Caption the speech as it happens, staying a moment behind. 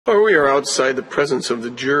We are outside the presence of the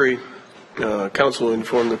jury. Counsel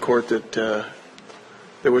informed the court that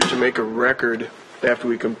they wish to make a record after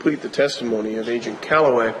we complete the testimony of Agent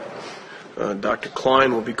Callaway. Dr.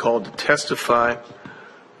 Klein will be called to testify.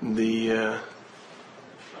 The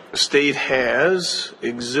state has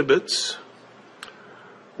exhibits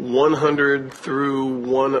 100 through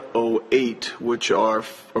 108, which are,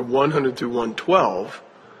 or 100 through 112,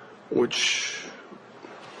 which,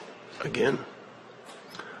 again,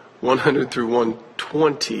 100 through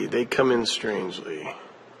 120, they come in strangely.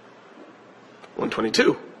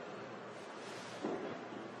 122.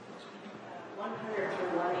 100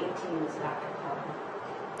 through 118 is Dr.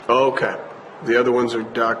 Callaway. Okay. The other ones are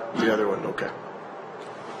the other one, okay.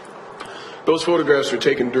 Those photographs were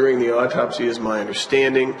taken during the autopsy, is my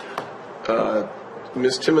understanding.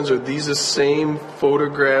 Ms. Timmons, are these the same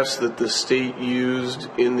photographs that the state used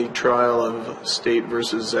in the trial of State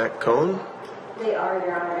versus Zach Cohn? They are,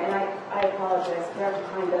 Your Honor, and I apologize. Dr.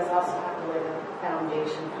 Klein does also have to wear the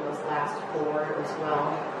foundation for those last four as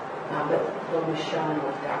well, but they'll be shown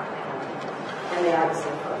with Dr. Klein, and they are the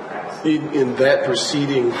same photographs. In that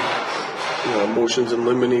proceeding, motions in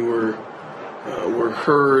limine were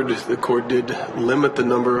heard. The court did limit the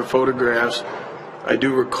number of photographs. I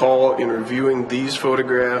do recall in reviewing these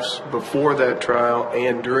photographs before that trial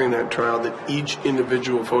and during that trial that each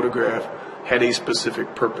individual photograph had a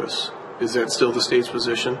specific purpose. Is that still the state's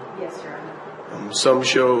position? Yes, Your Honor. Some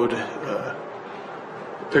showed a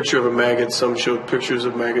picture of a maggot. Some showed pictures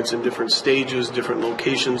of maggots in different stages, different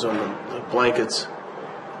locations on the blankets.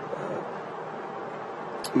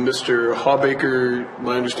 Mr. Hawbaker,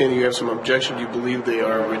 my understanding you have some objection. Do you believe they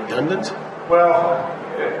are redundant? Well,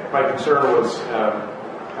 my concern was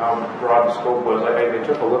how broad the scope was. I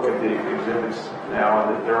took a look at the exhibits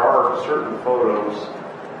now, and there are certain photos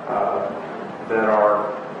that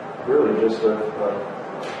are really just of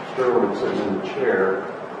Sterling sitting in the chair.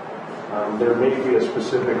 There may be a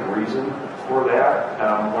specific reason for that.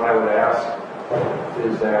 What I would ask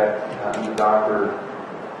is that the doctor,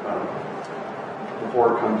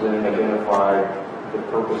 before it comes in, identify the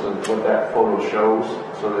purpose of what that photo shows,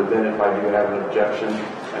 so that then if I do have an objection,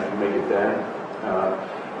 I can make it then.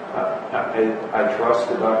 I trust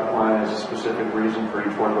that Dr. Klein has a specific reason for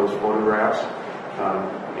each one of those photographs,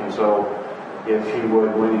 and so if he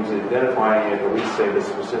would, when he's identifying it, at least say the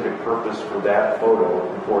specific purpose for that photo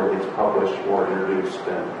before it gets published or introduced,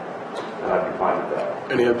 then I'd be fine with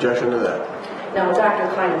that. Any objection to that? No,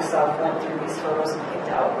 Dr. Klein himself went through these photos and picked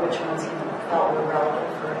out which ones he felt were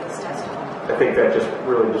relevant for his testimony. I think that just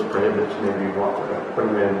prohibits maybe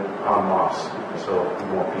putting them in en masse, so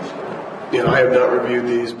more peaceful. I have not reviewed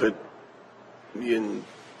these, but in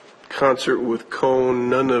concert with Cohn,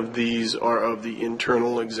 none of these are of the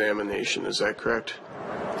internal examination. Is that correct?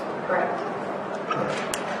 Correct.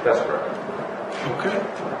 That's correct.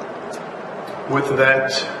 Okay. With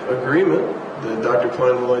that agreement, Dr.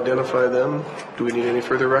 Klein will identify them. Do we need any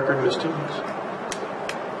further record, Ms. Timmons?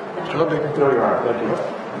 Mr. Hawbaker? No, Your Honor. Thank you.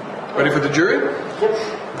 Ready for the jury?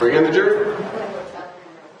 Yes. Bring in the jury.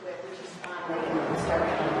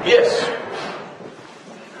 Yes.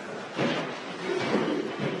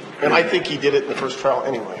 And I think he did it in the first trial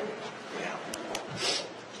anyway. Yeah.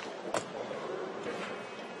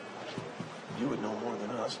 You would know more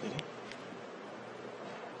than us, did he?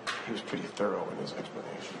 He was pretty thorough in his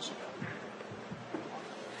explanations.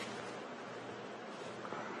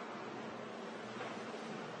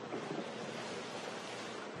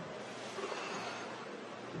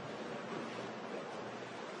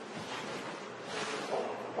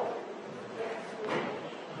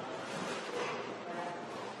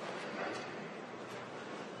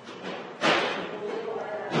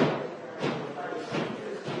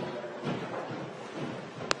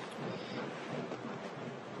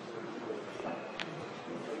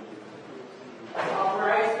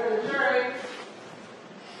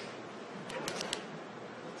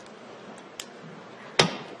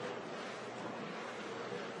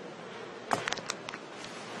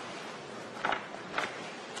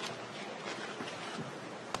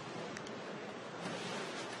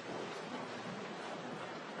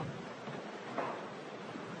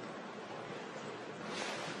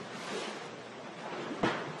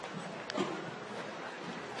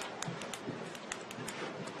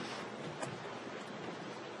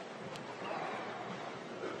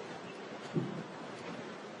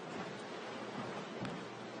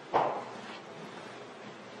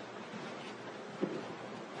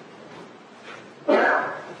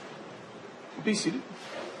 Be seated.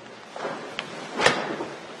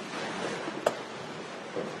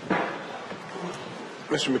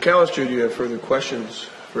 Mr. McAllister, do you have further questions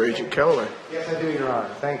For Agent Callaway. Yes, I do, Your Honor.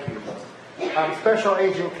 Thank you. Special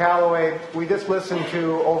Agent Callaway, we just listened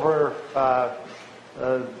to over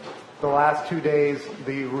the last 2 days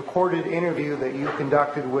the recorded interview that you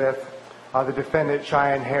conducted with the defendant,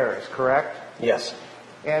 Cheyanne Harris, correct? Yes,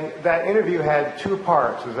 And that interview had 2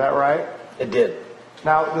 parts, is that right? it did.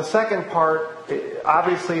 Now, the second part,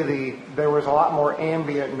 obviously there was a lot more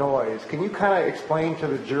ambient noise. Can you kind of explain to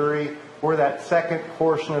the jury where that second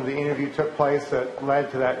portion of the interview took place that led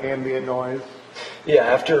to that ambient noise? Yeah,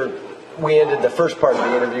 after we ended the first part of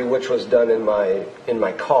the interview, which was done in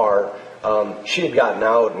my car, she had gotten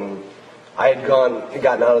out and I had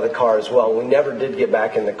gotten out of the car as well. We never did get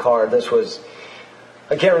back in the car.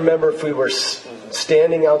 I can't remember if we were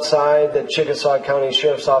standing outside the Chickasaw County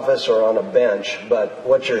Sheriff's Office or on a bench, but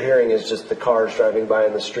what you're hearing is just the cars driving by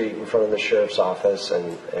in the street in front of the Sheriff's Office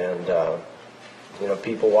and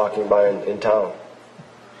people walking by in town.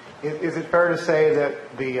 Is it fair to say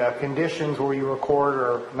that the conditions where you record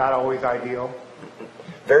are not always ideal?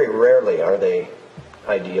 Very rarely are they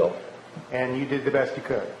ideal. And you did the best you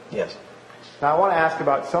could? Yes. Now, I want to ask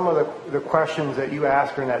about some of the questions that you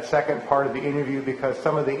asked her in that second part of the interview because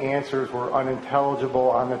some of the answers were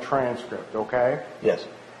unintelligible on the transcript, okay? Yes.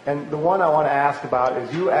 And the one I want to ask about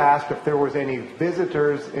is you asked if there was any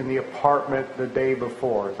visitors in the apartment the day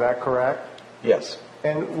before. Is that correct? Yes.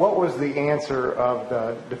 And what was the answer of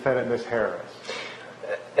the defendant, Ms. Harris?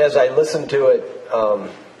 As I listened to it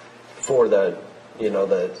for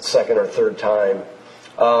the second or third time,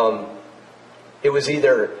 it was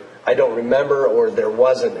either I don't remember or there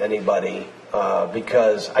wasn't anybody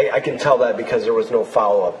because I can tell that because there was no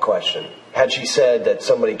follow-up question. Had she said that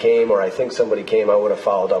somebody came or I think somebody came, I would have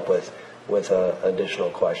followed up with an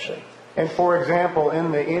additional question. And for example,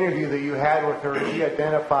 in the interview that you had with her, she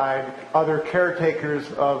identified other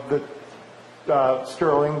caretakers of the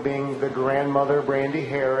Sterling, being the grandmother, Brandy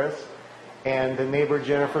Harris, and the neighbor,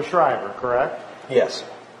 Jennifer Shriver, correct? Yes.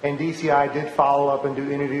 And DCI did follow up and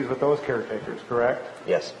do interviews with those caretakers, correct?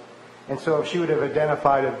 Yes. And so if she would have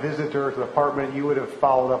identified a visitor to the apartment, you would have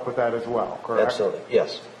followed up with that as well, correct? Absolutely,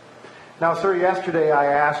 yes. Now, sir, yesterday I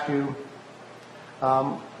asked you,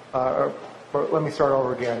 let me start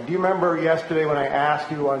over again. Do you remember yesterday when I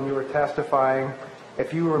asked you when you were testifying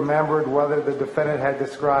if you remembered whether the defendant had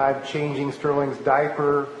described changing Sterling's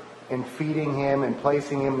diaper and feeding him and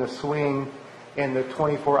placing him in the swing in the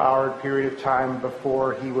 24-hour period of time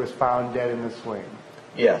before he was found dead in the swing?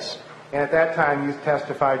 Yes. And at that time you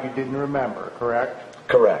testified you didn't remember, correct?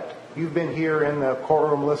 Correct. You've been here in the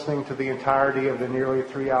courtroom listening to the entirety of the nearly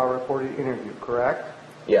 3-hour recorded interview, correct?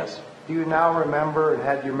 Yes. Do you now remember and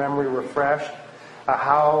had your memory refreshed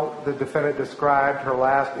how the defendant described her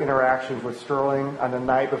last interactions with Sterling on the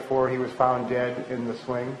night before he was found dead in the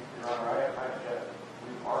swing? Your Honor,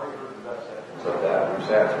 we've already heard the best evidence of that. We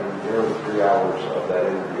sat through nearly 3 hours of that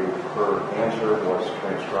interview. Her answer was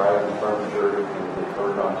transcribed in front of the jury and we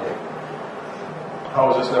heard it on tape. How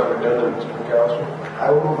is this not redundant, Mr. McAllister?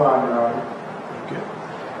 I will move on, Your Honor.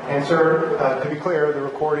 Okay. And sir, to be clear, the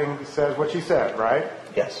recording says what she said, right?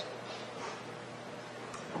 Yes.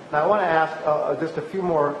 Now I want to ask just a few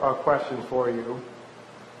more questions for you.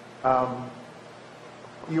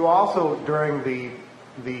 You also, during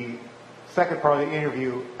the second part of the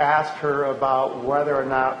interview, asked her about whether or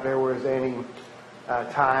not there was any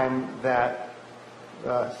time that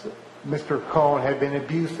Mr. Cohn had been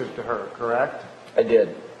abusive to her, correct? I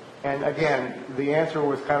did. And again, the answer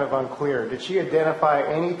was kind of unclear. Did she identify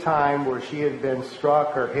any time where she had been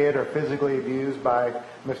struck or hit or physically abused by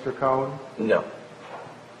Mr. Cohn? No.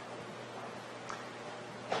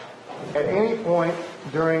 At any point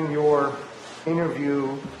during your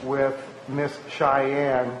interview with Miss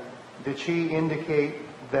Cheyanne, did she indicate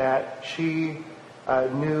that she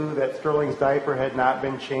knew that Sterling's diaper had not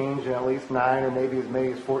been changed in at least 9 or maybe as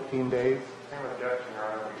many as 14 days? Same objection, Your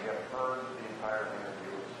Honor. We have heard the entire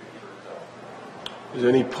interview. It speaks for itself. Is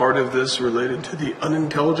any part of this related to the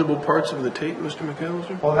unintelligible parts of the tape, Mr.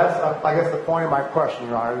 McAllister? Well, that's, I guess, the point of my question,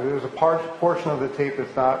 Your Honor. There's a portion of the tape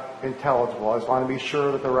that's not intelligible. I just want to be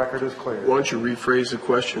sure that the record is clear. Why don't you rephrase the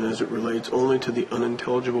question as it relates only to the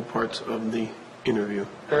unintelligible parts of the interview?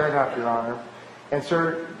 Fair enough, Your Honor. And,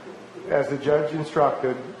 sir, as the judge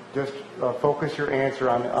instructed, just focus your answer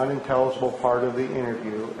on the unintelligible part of the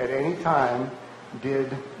interview. At any time,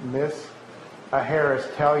 did Miss Harris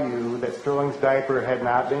tell you that Sterling's diaper had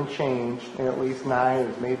not been changed in at least 9 or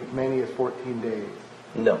as many as 14 days?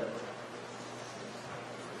 No.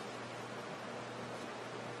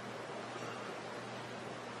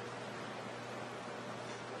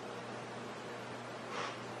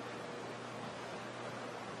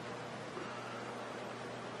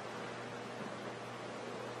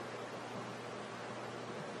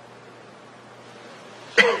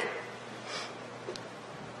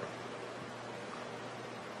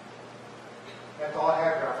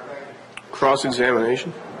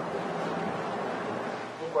 Cross-examination. No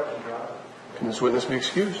question, Your Honor. Can this witness be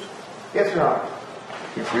excused? Yes, Your Honor.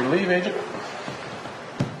 You're free to leave, Agent.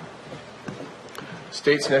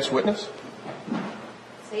 State's next witness.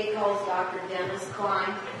 State calls Dr. Dennis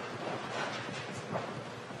Klein.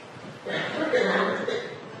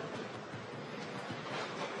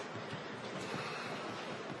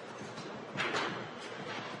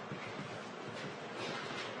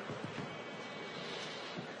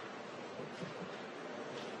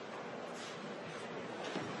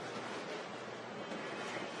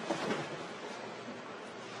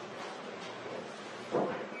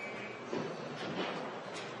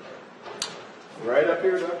 Right up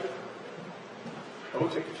here, Doctor. Oh,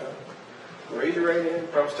 take your time. Raise your right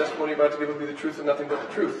hand. Promise testimony you're about to give will be the truth and nothing but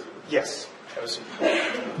the truth. Yes. Have a seat.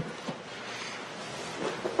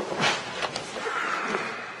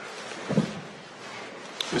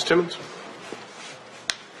 Ms. Timmons.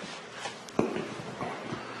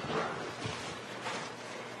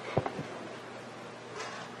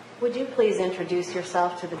 Would you please introduce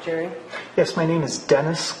yourself to the jury? Yes, my name is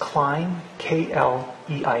Dennis Klein,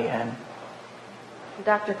 Klein.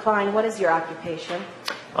 Dr. Klein, what is your occupation?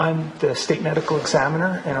 I'm the state medical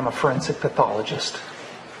examiner, and I'm a forensic pathologist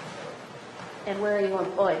And where are you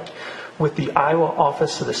employed? with the Iowa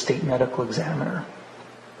Office of the State Medical Examiner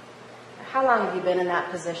How long have you been in that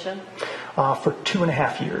position? for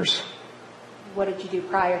 2.5 years. What did you do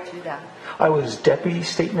prior to that? I was deputy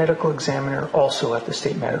state medical examiner, also at the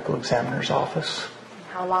state medical examiner's office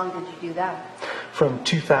How long did you do that? from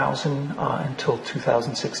 2000 until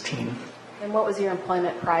 2016. And what was your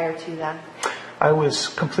employment prior to that? I was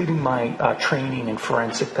completing my training in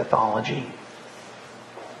forensic pathology.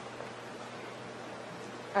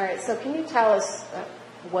 All right, so can you tell us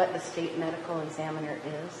what the state medical examiner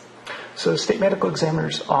is? So the State Medical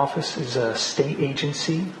Examiner's Office is a state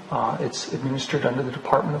agency. It's administered under the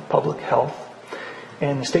Department of Public Health.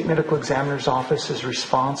 And the State Medical Examiner's Office is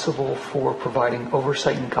responsible for providing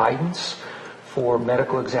oversight and guidance for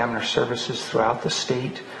medical examiner services throughout the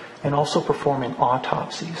state and also performing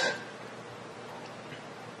autopsies.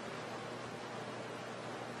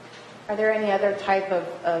 Are there any other type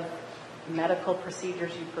of medical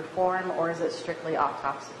procedures you perform, or is it strictly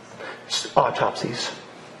autopsies? Autopsies.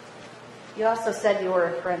 You also said you were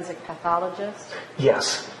a forensic pathologist.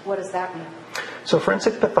 Yes. What does that mean? So a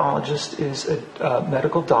forensic pathologist is a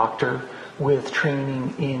medical doctor with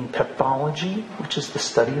training in pathology, which is the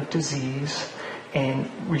study of disease, and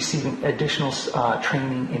receiving additional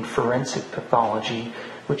training in forensic pathology,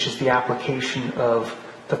 which is the application of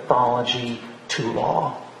pathology to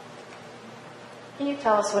law. Can you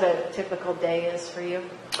tell us what a typical day is for you?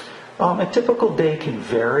 A typical day can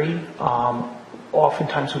vary.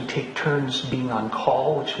 Oftentimes we take turns being on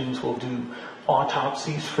call, which means we'll do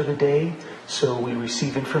autopsies for the day. So we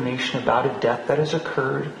receive information about a death that has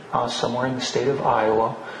occurred somewhere in the state of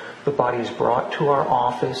Iowa. The body is brought to our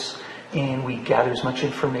office and we gather as much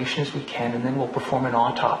information as we can, and then we'll perform an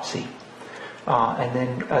autopsy. And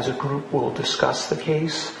then as a group we'll discuss the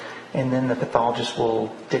case, and then the pathologist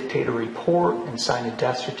will dictate a report and sign a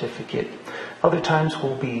death certificate. Other times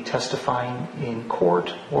we'll be testifying in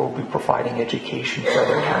court, or we'll be providing education for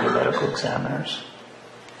other county medical examiners.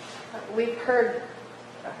 We've heard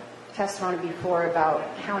testimony before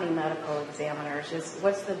about county medical examiners.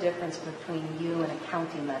 What's the difference between you and a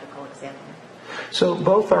county medical examiner? So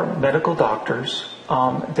both are medical doctors.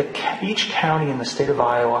 Each county in the state of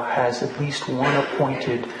Iowa has at least one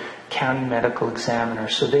appointed county medical examiner.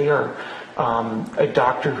 So they are a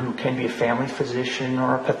doctor who can be a family physician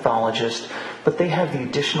or a pathologist, but they have the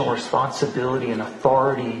additional responsibility and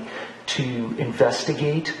authority to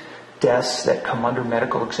investigate deaths that come under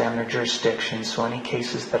medical examiner jurisdiction. So any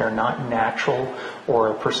cases that are not natural or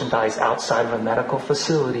a person dies outside of a medical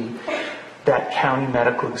facility, that county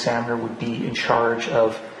medical examiner would be in charge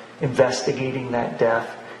of investigating that death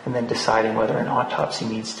and then deciding whether an autopsy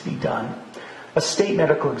needs to be done. A state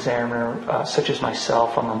medical examiner, such as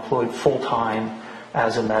myself, I'm employed full-time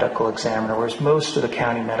as a medical examiner, whereas most of the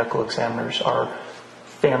county medical examiners are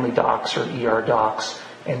family docs or ER docs,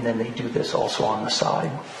 and then they do this also on the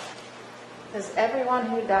side. Does everyone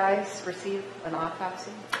who dies receive an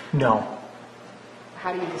autopsy? No.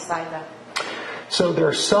 How do you decide that? So there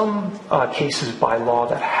are some cases by law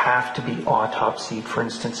that have to be autopsied. For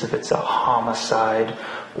instance, if it's a homicide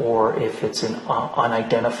or if it's an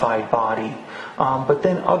unidentified body. But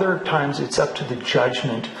then other times it's up to the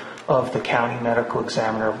judgment of the county medical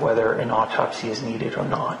examiner of whether an autopsy is needed or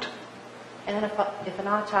not. And if an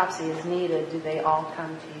autopsy is needed, do they all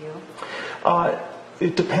come to you?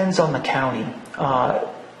 It depends on the county.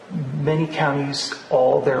 Many counties,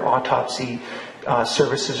 all their autopsy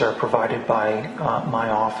services are provided by my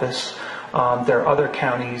office. There are other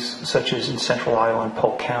counties, such as in Central Iowa and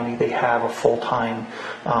Polk County, they have a full-time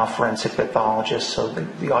forensic pathologist, so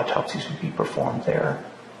the autopsies would be performed there.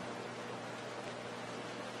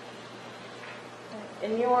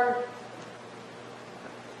 In your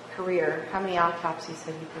career, how many autopsies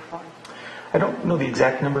have you performed? I don't know the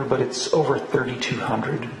exact number, but it's over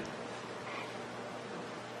 3,200.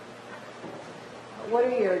 What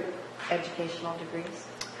are your educational degrees?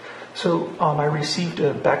 So I received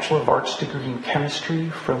a Bachelor of Arts degree in chemistry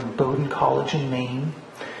from Bowdoin College in Maine,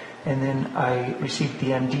 and then I received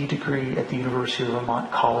the MD degree at the University of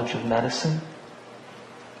Vermont College of Medicine.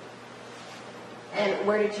 And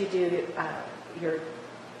where did you do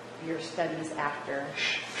your studies after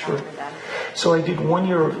that? So I did 1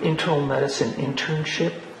 year of internal medicine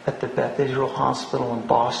internship at the Beth Israel Hospital in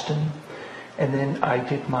Boston, and then I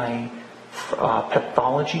did my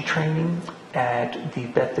pathology training at the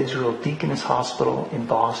Beth Israel Deaconess Hospital in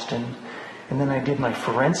Boston, and then I did my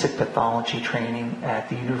forensic pathology training at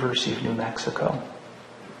the University of New Mexico.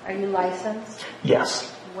 Are you licensed?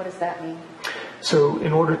 Yes. What does that mean? So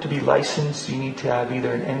in order to be licensed, you need to have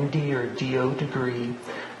either an MD or DO degree,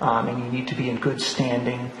 and you need to be in good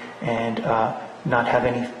standing and not have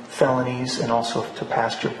any felonies, and also to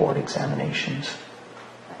pass your board examinations.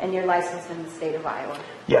 And you're licensed in the state of Iowa?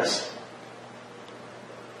 Yes.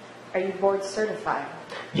 Are you board certified?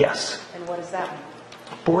 Yes. And what does that mean?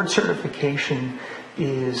 Board certification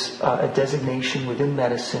is a designation within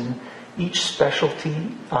medicine. Each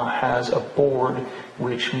specialty has a board,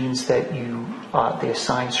 which means that they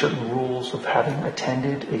assign certain rules of having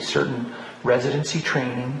attended a certain residency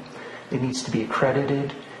training. It needs to be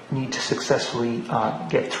accredited. You need to successfully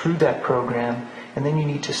get through that program, and then you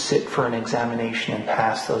need to sit for an examination and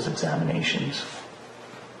pass those examinations.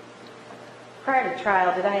 Prior to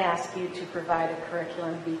trial, did I ask you to provide a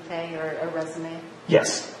curriculum vitae or a resume?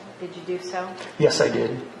 Yes. Did you do so? Yes, I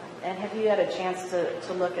did. And have you had a chance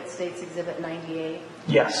to look at State's Exhibit 98?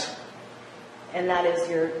 Yes. And that is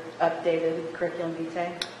your updated curriculum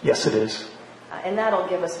vitae? Yes, it is. And that'll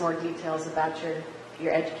give us more details about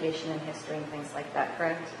your education and history and things like that,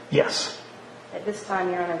 correct? Yes. At this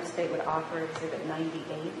time, Your Honor, the State would offer Exhibit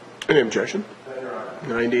 98. Any objection?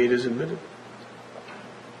 98 is admitted.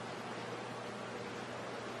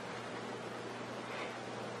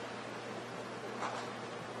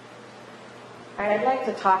 All right, I'd like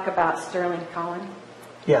to talk about Sterling Cohen.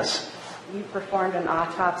 Yes. You performed an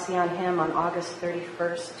autopsy on him on August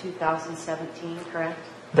 31st, 2017, correct?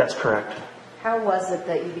 That's correct. How was it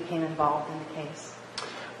that you became involved in the case?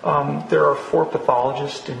 There are 4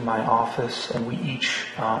 pathologists in my office, and we each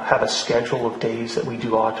have a schedule of days that we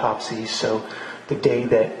do autopsies. So the day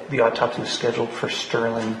that the autopsy was scheduled for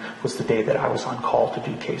Sterling was the day that I was on call to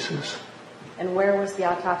do cases. And where was the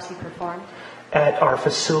autopsy performed? At our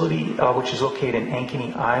facility, which is located in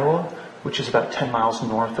Ankeny, Iowa, which is about 10 miles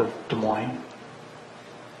north of Des Moines.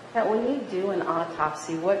 Now, when you do an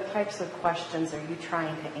autopsy, what types of questions are you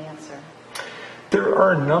trying to answer? There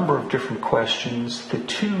are a number of different questions. The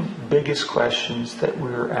 2 biggest questions that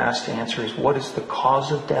we're asked to answer is what is the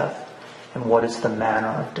cause of death and what is the manner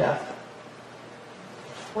of death.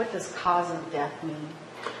 What does cause of death mean?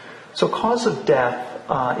 So cause of death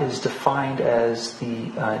is defined as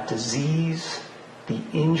the disease, the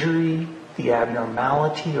injury, the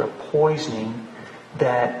abnormality or poisoning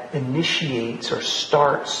that initiates or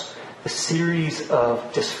starts a series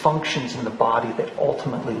of dysfunctions in the body that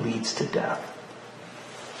ultimately leads to death.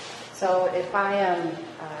 So if I am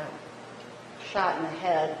shot in the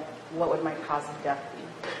head, what would my cause of death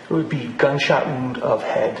be? It would be gunshot wound of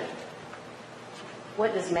head.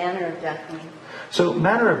 What does manner of death mean? So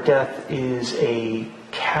manner of death is a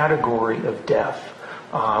category of death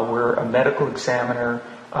where a medical examiner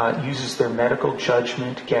uses their medical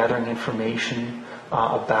judgment, gathering information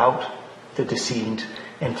about the decedent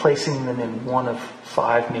and placing them in one of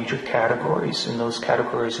 5 major categories. And those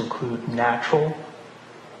categories include natural,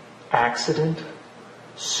 accident,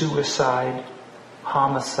 suicide,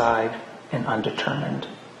 homicide, and undetermined.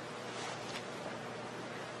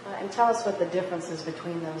 And tell us what the differences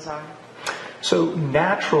between those are. So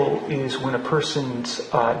natural is when a person's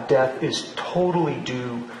death is totally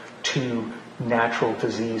due to natural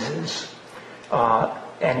diseases. An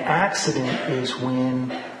accident is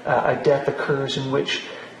when a death occurs in which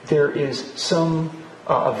there is some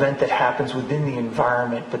event that happens within the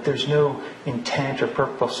environment, but there's no intent or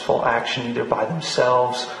purposeful action either by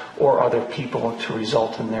themselves or other people to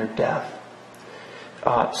result in their death.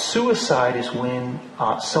 Suicide is when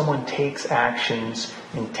someone takes actions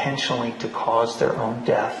intentionally to cause their own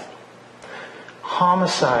death.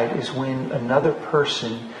 homicide is when another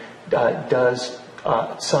person does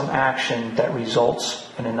some action that results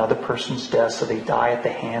in another person's death, so they die at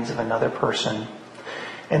the hands of another person.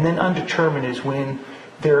 And then undetermined is when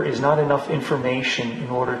there is not enough information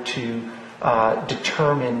in order to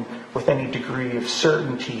determine with any degree of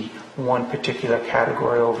certainty one particular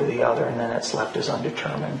category over the other, and then it's left as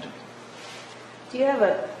undetermined. Do you have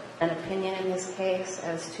an opinion in this case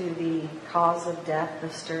as to the cause of death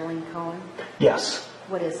of Sterling Cohen? Yes.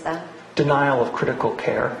 What is that? Denial of critical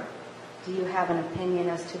care. Do you have an opinion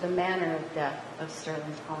as to the manner of death of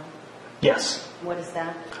Sterling Cohen? Yes. What is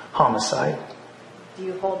that? Homicide. Do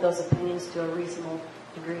you hold those opinions to a reasonable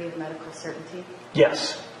degree of medical certainty?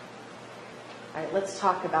 Yes. All right, let's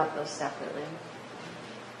talk about those separately.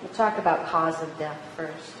 We'll talk about cause of death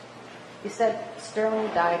first. You said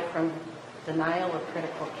Sterling died from denial of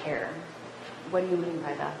critical care. What do you mean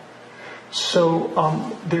by that? So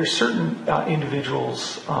there's certain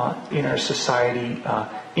individuals in our society,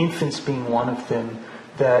 infants being one of them,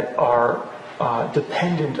 that are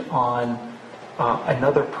dependent on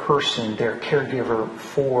another person, their caregiver,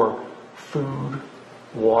 for food,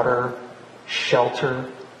 water, shelter,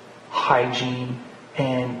 hygiene,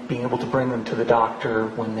 and being able to bring them to the doctor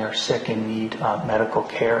when they're sick and need medical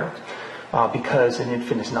care. Because an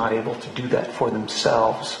infant is not able to do that for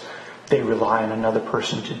themselves, they rely on another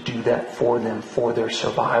person to do that for them for their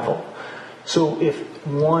survival. So if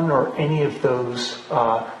one or any of those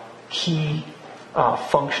key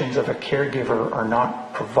functions of a caregiver are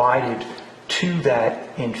not provided to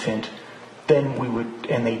that infant, then we would,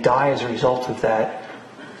 and they die as a result of that,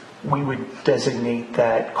 we would designate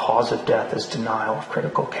that cause of death as denial of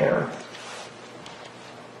critical care.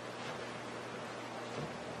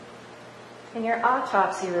 In your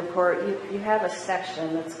autopsy report, you have a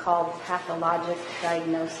section that's called pathologic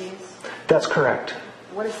diagnoses. That's correct.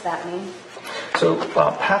 What does that mean? So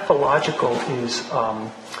pathological is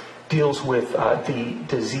deals with the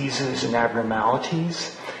diseases and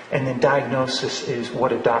abnormalities, and then diagnosis is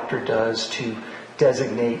what a doctor does to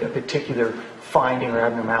designate a particular finding or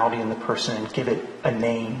abnormality in the person and give it a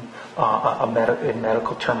name in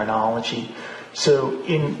medical terminology. So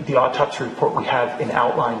in the autopsy report, we have in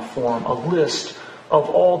outline form a list of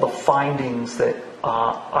all the findings that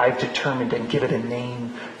I've determined and give it a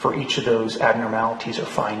name for each of those abnormalities or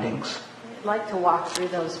findings. I'd like to walk through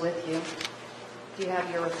those with you. Do you have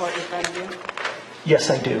your report in front of you? Yes,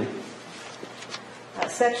 I do.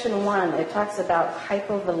 Section 1, it talks about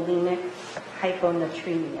hypovolemic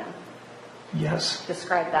hyponatremia. Yes.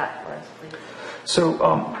 Describe that for us, please. So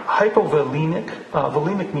hypovolemic,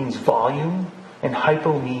 volemic means volume, and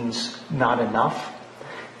hypo means not enough.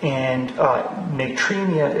 And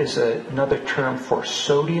natremia is another term for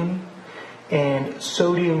sodium. And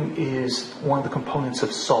sodium is one of the components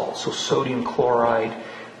of salt. So sodium chloride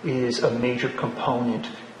is a major component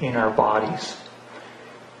in our bodies.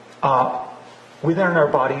 Within our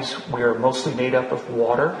bodies, we are mostly made up of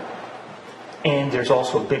water, and there's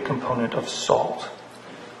also a big component of salt.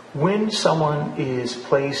 When someone is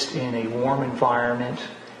placed in a warm environment,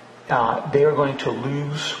 they are going to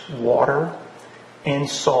lose water and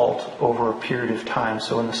salt over a period of time.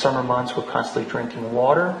 So in the summer months, we're constantly drinking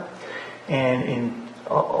water. And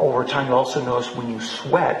over time, you also notice when you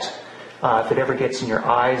sweat, if it ever gets in your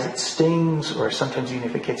eyes, it stings, or sometimes even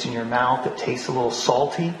if it gets in your mouth, it tastes a little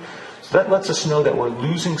salty. So that lets us know that we're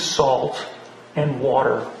losing salt and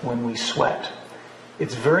water when we sweat.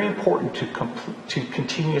 It's very important to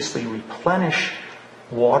continuously replenish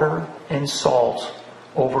water and salt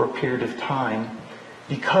over a period of time,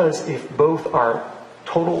 because if both our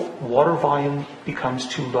total water volume becomes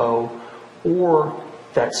too low, or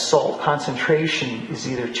that salt concentration is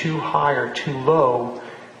either too high or too low,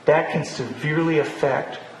 that can severely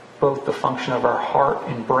affect both the function of our heart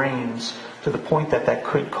and brains to the point that that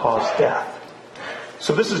could cause death.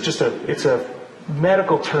 So this is just it's a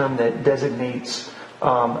medical term that designates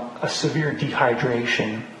a severe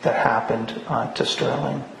dehydration that happened to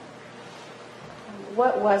Sterling.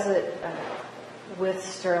 What was it with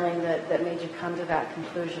Sterling that made you come to that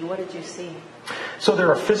conclusion? What did you see? So there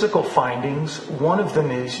are physical findings. One of them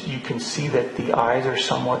is you can see that the eyes are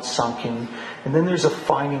somewhat sunken. And then there's a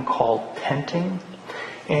finding called tenting.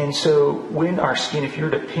 And so when our skin, if you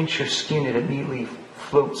were to pinch your skin, it immediately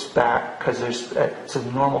floats back because it's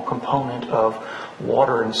a normal component of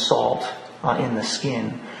water and salt in the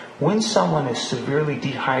skin. When someone is severely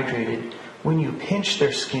dehydrated, when you pinch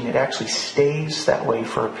their skin, it actually stays that way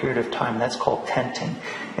for a period of time. That's called tenting.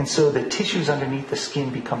 And so the tissues underneath the skin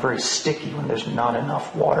become very sticky when there's not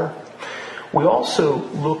enough water. We also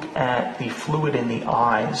look at the fluid in the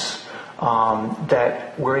eyes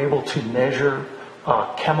that we're able to measure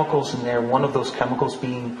chemicals in there, one of those chemicals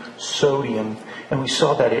being sodium, and we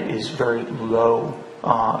saw that it is very low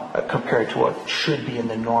compared to what should be in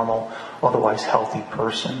the normal, otherwise healthy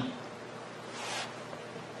person.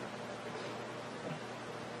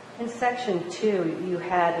 In section 2, you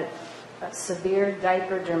had severe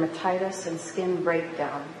diaper dermatitis and skin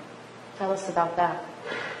breakdown. Tell us about that.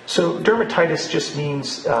 So dermatitis just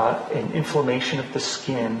means an inflammation of the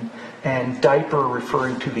skin, and diaper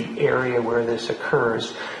referring to the area where this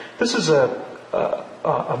occurs. This is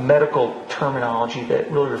a medical terminology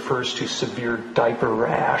that really refers to severe diaper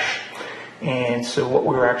rash. And so what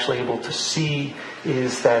we were actually able to see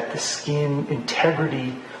is that the skin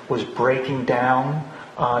integrity was breaking down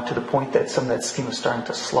to the point that some of that skin was starting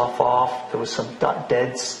to slough off. There was some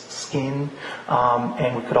dead skin,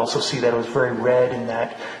 and we could also see that it was very red, and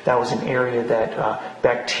that was an area that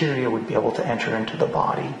bacteria would be able to enter into the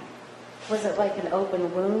body. Was it like an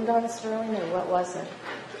open wound on Sterling, or what was it?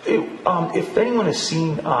 If anyone has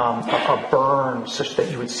seen a burn such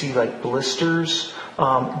that you would see like blisters,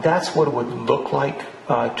 that's what it would look like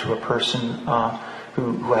to a person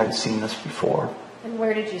who hadn't seen this before. And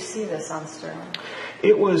where did you see this on Sterling?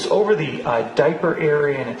 It was over the diaper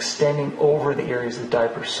area and extending over the areas of the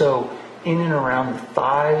diaper. So in and around the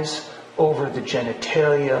thighs, over the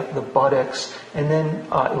genitalia, the buttocks, and then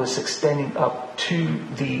it was extending up to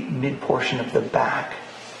the mid portion of the back.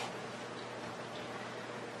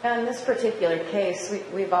 Now, in this particular case,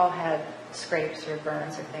 we've all had scrapes or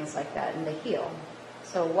burns or things like that, and they heal.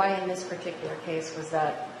 So why in this particular case was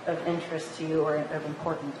that of interest to you or of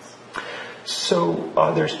importance? So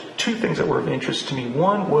there's two things that were of interest to me.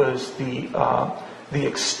 One was the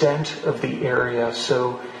extent of the area.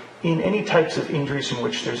 So in any types of injuries in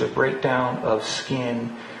which there's a breakdown of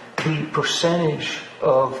skin, the percentage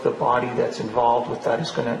of the body that's involved with that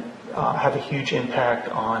is going to have a huge impact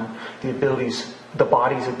on the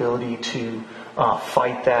body's ability to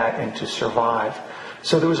fight that and to survive.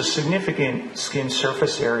 So there was a significant skin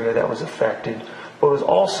surface area that was affected, but it was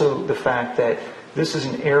also the fact that this is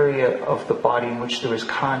an area of the body in which there is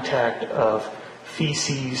contact of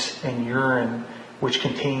feces and urine, which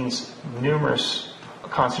contains numerous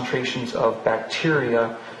concentrations of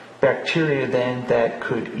bacteria then that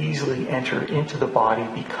could easily enter into the body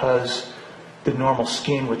because the normal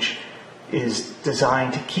skin, which is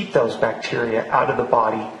designed to keep those bacteria out of the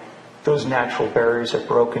body, those natural barriers are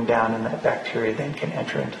broken down and that bacteria then can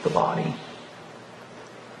enter into the body.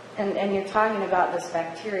 And you're talking about this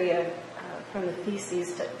bacteria from the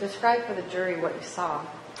feces. Describe for the jury what you saw.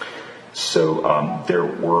 So there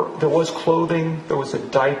was clothing, there was a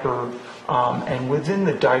diaper, and within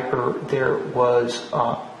the diaper there was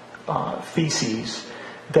feces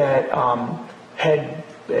that had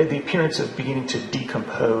the appearance of beginning to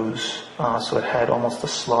decompose. So it had almost a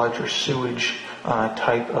sludge or sewage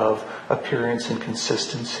type of appearance and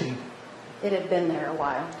consistency. It had been there a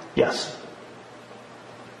while. Yes.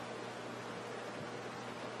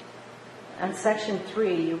 On section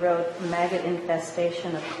 3, you wrote maggot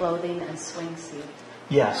infestation of clothing and swing seat.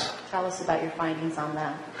 Yes. Tell us about your findings on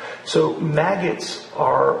that. So maggots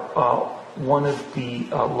are one of the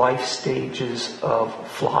life stages of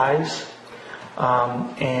flies.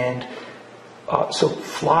 So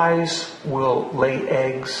flies will lay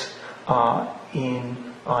eggs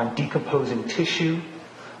on decomposing tissue,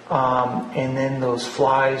 and then those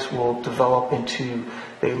flies will develop into,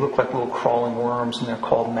 they look like little crawling worms, and they're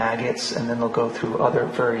called maggots, and then they'll go through other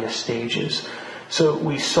various stages. So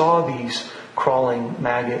we saw these crawling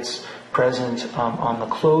maggots present on the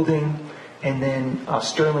clothing, and then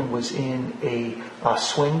Sterling was in a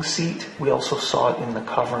swing seat. We also saw it in the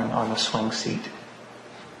covering on the swing seat.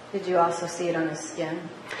 Did you also see it on his skin?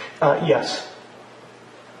 Yes.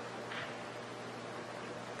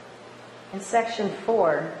 In section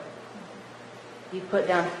 4, you put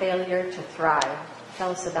down failure to thrive.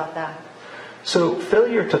 Tell us about that. So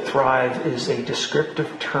failure to thrive is a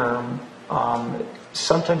descriptive term.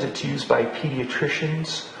 Sometimes it's used by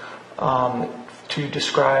pediatricians to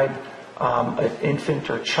describe an infant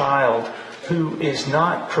or child who is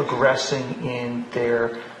not progressing in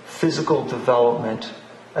their physical development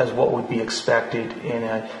as what would be expected in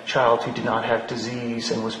a child who did not have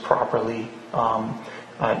disease and was properly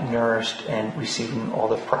nourished and receiving all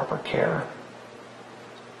the proper care.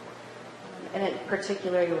 And in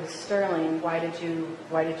particular with Sterling, why did you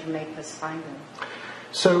make this finding?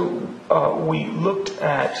 So we looked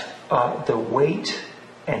at the weight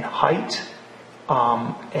and height,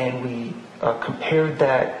 and we compared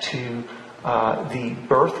that to the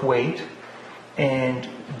birth weight, and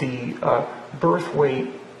the birth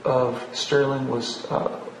weight of Sterling was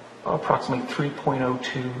approximately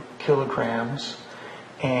 3.02 kilograms,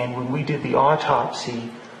 And when we did the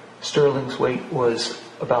autopsy, Sterling's weight was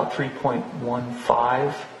about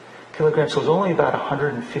 3.15 kilograms, so it was only about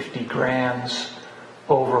 150 grams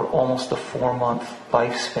over almost a 4-month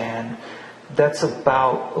lifespan. That's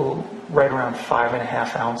about right around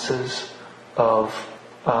 5.5 ounces of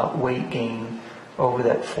weight gain over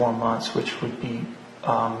that 4 months, which would be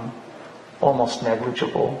almost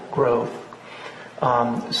negligible growth.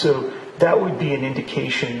 So that would be an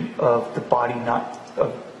indication of the body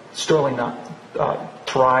of Sterling not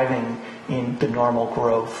thriving in the normal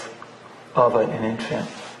growth of an infant.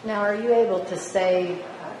 Now, are you able to say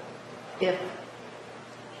if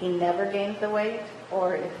he never gained the weight,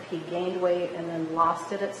 or if he gained weight and then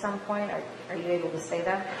lost it at some point? Are you able to say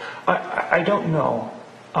that? I don't know.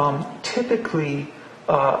 Typically,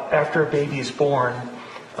 after a baby is born,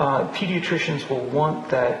 pediatricians will want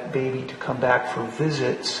that baby to come back for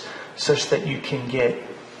visits such that you can get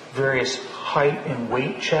various height and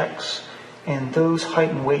weight checks, and those height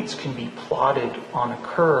and weights can be plotted on a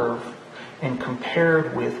curve and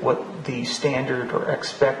compared with what the standard or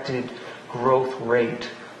expected growth rate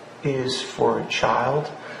is for a child.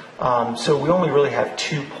 So we only really have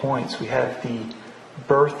 2 points. We have the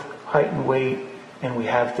birth height and weight, and we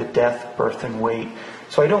have the death birth and weight.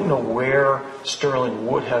 So I don't know where Sterling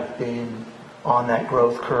would have been on that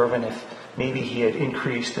growth curve, and if maybe he had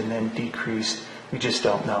increased and then decreased. We just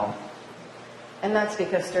don't know. And that's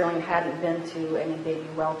because Sterling hadn't been to any baby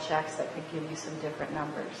well checks that could give you some different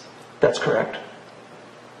numbers. That's correct.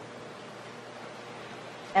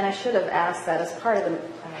 And I should have asked that as part of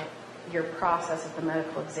your process at the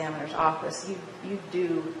medical examiner's office. You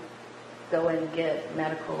do go and get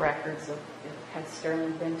medical records of had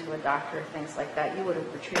Sterling been to a doctor, things like that. You would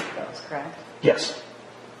have retrieved those, correct? Yes.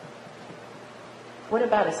 What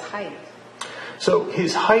about his height? So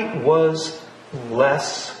his height was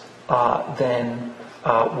less than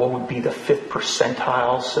what would be the 5th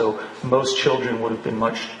percentile. So most children would have been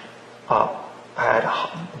had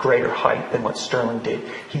greater height than what Sterling did.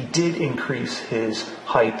 He did increase his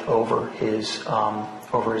height over his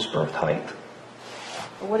birth height.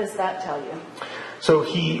 What does that tell you? So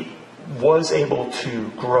he was able to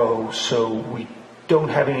grow, so we don't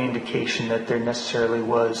have any indication that there necessarily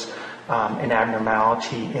was an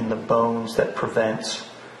abnormality in the bones that prevents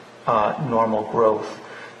normal growth,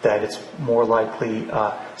 that it's more likely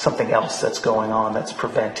something else that's going on that's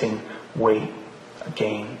preventing weight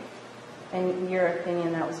gain. And in your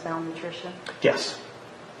opinion, that was malnutrition? Yes.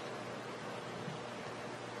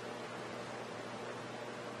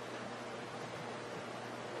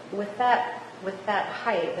 With that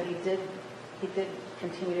height, that he did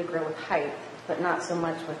continue to grow with height, but not so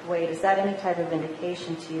much with weight. Is that any type of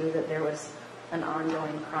indication to you that there was an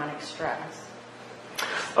ongoing chronic stress?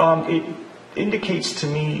 It indicates to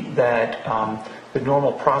me that the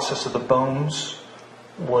normal process of the bones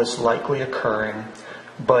was likely occurring,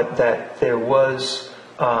 but that there was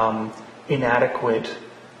inadequate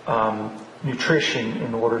nutrition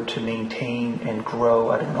in order to maintain and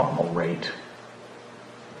grow at a normal rate.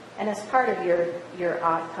 And as part of your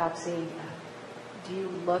autopsy, do you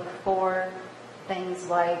look for things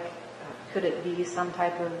like, could it be some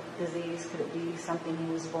type of disease? Could it be something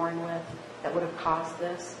he was born with that would have caused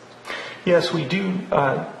this? Yes, we do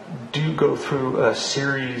go through a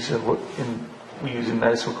series of what we use in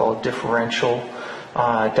medicine called differential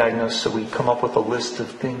diagnosis. So we come up with a list of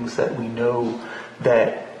things that we know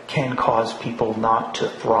that can cause people not to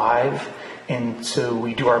thrive, and so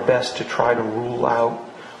we do our best to try to rule out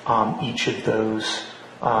each of those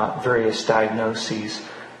various diagnoses.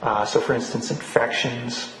 So for instance,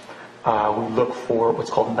 infections, we look for what's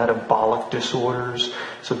called metabolic disorders.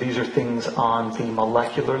 So these are things on the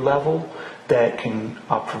molecular level that can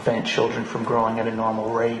prevent children from growing at a normal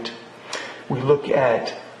rate. We look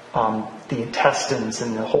at the intestines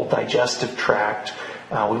and the whole digestive tract.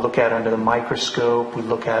 We look at under the microscope. We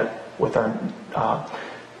look at with our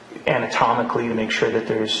anatomically to make sure that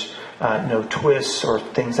there's no twists or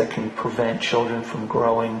things that can prevent children from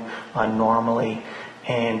growing normally.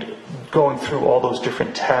 And going through all those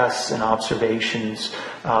different tests and observations,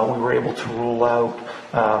 we were able to rule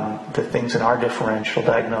out the things in our differential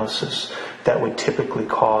diagnosis that would typically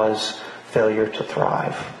cause failure to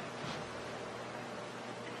thrive.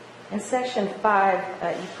 In section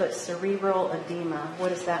 5, you put cerebral edema. What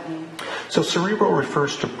does that mean? So cerebral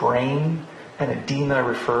refers to brain, and edema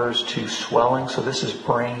refers to swelling. So this is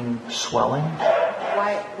brain swelling.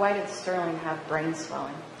 Why did Sterling have brain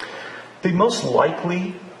swelling? The most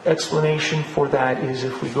likely explanation for that is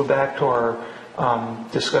if we go back to our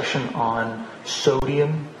discussion on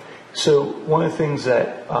sodium So one of the things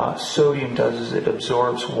that sodium does is it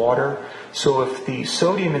absorbs water. So if the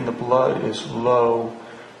sodium in the blood is low,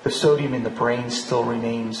 the sodium in the brain still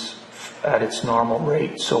remains at its normal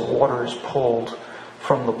rate. So water is pulled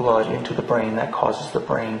from the blood into the brain. That causes the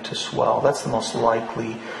brain to swell. That's the most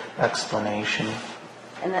likely explanation.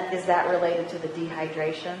 And is that related to the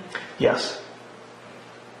dehydration? Yes.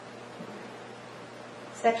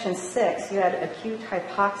 Section 6, you had acute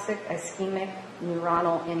hypoxic ischemic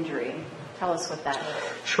neuronal injury. Tell us what that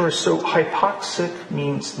is. Sure. So hypoxic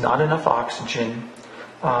means not enough oxygen,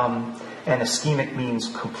 and ischemic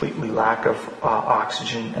means completely lack of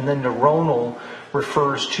oxygen. And then neuronal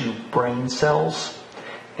refers to brain cells.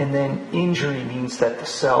 And then injury means that the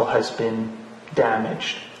cell has been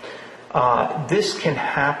damaged. This can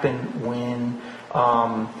happen when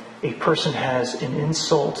a person has an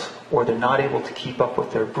insult or they're not able to keep up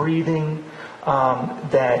with their breathing,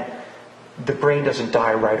 that the brain doesn't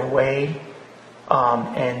die right away.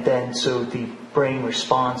 And then so the brain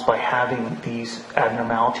responds by having these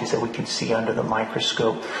abnormalities that we can see under the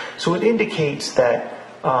microscope. So it indicates that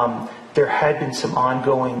there had been some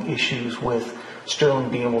ongoing issues with Sterling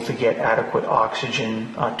being able to get adequate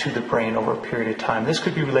oxygen to the brain over a period of time. This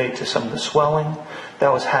could be related to some of the swelling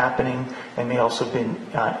that was happening, and may also have been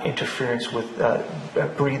interference with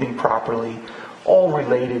breathing properly, all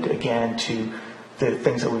related again to the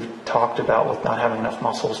things that we've talked about with not having enough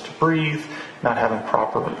muscles to breathe, not having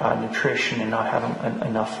proper nutrition, and not having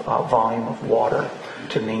enough volume of water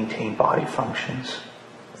to maintain body functions.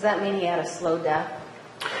 Does that mean he had a slow death?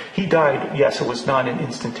 He died, yes, it was not an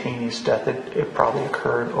instantaneous death. It probably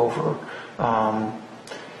occurred over,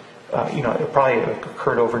 it probably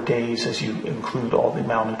occurred over days as you include all the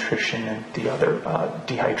malnutrition and the other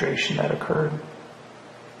dehydration that occurred.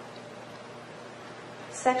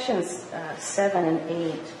 Sections 7 and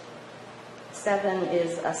 8. 7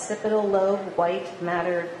 is occipital lobe white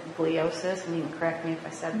matter gliosis, and you can correct me if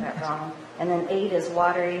I said that wrong. And then 8 is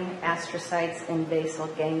watery astrocytes in basal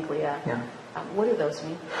ganglia. Yeah. What do those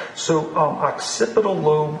mean? So occipital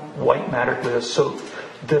lobe white matter gliosis. So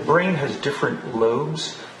the brain has different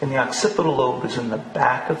lobes, and the occipital lobe is in the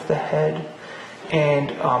back of the head. And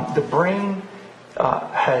the brain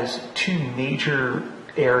has two major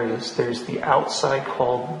areas. There's the outside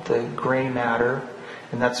called the gray matter,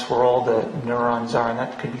 and that's where all the neurons are, and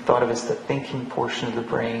that could be thought of as the thinking portion of the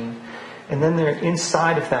brain. And then there,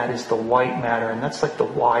 inside of that is the white matter, and that's like the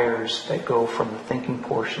wires that go from the thinking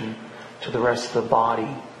portion to the rest of the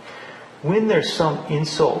body. When there's some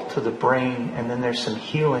insult to the brain and then there's some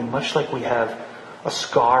healing, much like we have a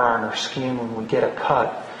scar on our skin when we get a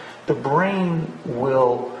cut, the brain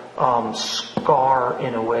will scar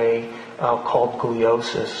in a way called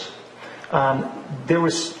gliosis.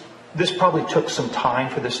 This probably took some time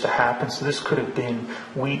for this to happen, so this could have been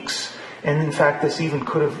weeks. And in fact, this even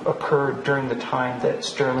could have occurred during the time that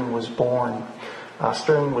Sterling was born.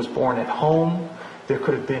 Sterling was born at home. There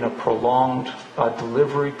could have been a prolonged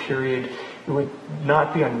delivery period. It would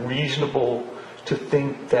not be unreasonable to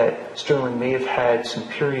think that Sterling may have had some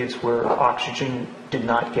periods where oxygen did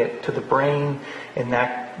not get to the brain, and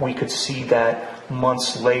that we could see that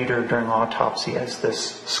months later during autopsy as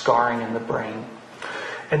this scarring in the brain.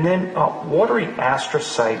 And then watery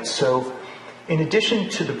astrocytes. So in addition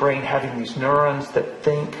to the brain having these neurons that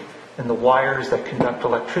think and the wires that conduct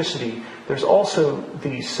electricity, there's also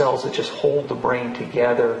these cells that just hold the brain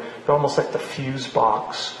together. They're almost like the fuse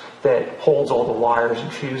box that holds all the wires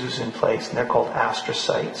and fuses in place, and they're called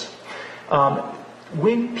astrocytes.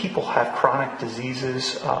 When people have chronic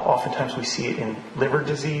diseases, oftentimes we see it in liver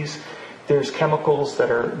disease. There's chemicals that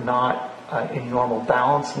are not in normal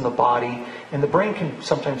balance in the body, and the brain can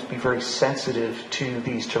sometimes be very sensitive to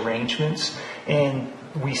these derangements, and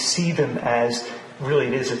we see them as really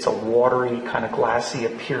it's a watery, kind of glassy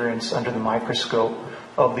appearance under the microscope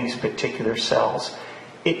of these particular cells.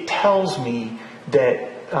 It tells me that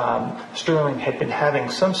Sterling had been having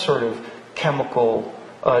some sort of chemical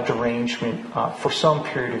derangement for some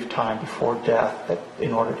period of time before death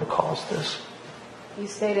in order to cause this. You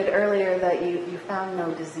stated earlier that you found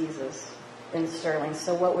no diseases in Sterling,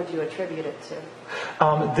 so what would you attribute it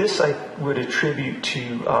to? This I would attribute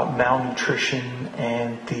to malnutrition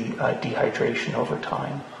and the dehydration over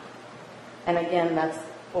time. And again, that's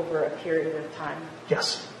over a period of time.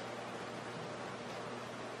 Yes.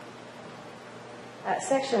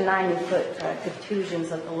 Section 9, you put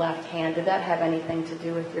contusions of the left hand. Did that have anything to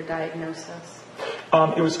do with your diagnosis?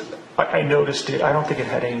 I noticed it. I don't think it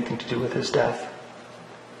had anything to do with his death.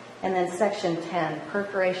 And then Section 10,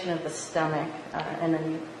 perforation of the stomach, and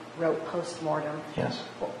then you wrote post-mortem. Yes.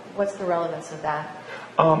 What's the relevance of that?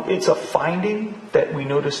 It's a finding that we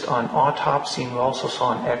noticed on autopsy, and we also saw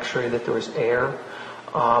on x-ray that there was air.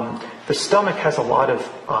 The stomach has a lot of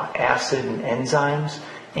acid and enzymes,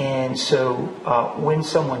 and so when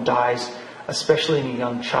someone dies, especially in a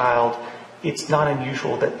young child, it's not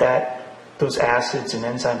unusual that those acids and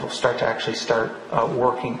enzymes will start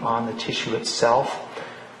working on the tissue itself.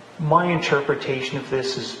 My interpretation of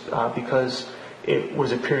this is because it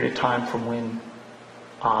was a period of time from when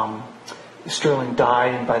Sterling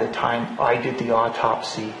died, and by the time I did the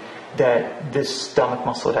autopsy, that this stomach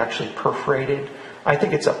muscle had actually perforated. I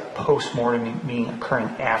think it's a post-mortem, meaning occurring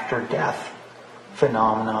after death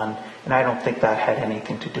phenomenon, and I don't think that had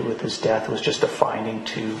anything to do with his death. It was just a finding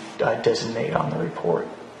to designate on the report.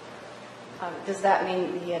 Does that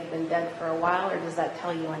mean he had been dead for a while, or does that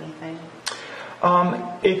tell you anything?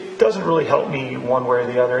 It doesn't really help me one way or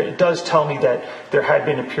the other. It does tell me that there had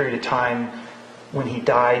been a period of time when he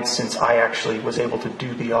died since I actually was able to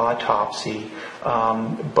do the autopsy,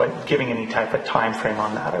 but giving any type of time frame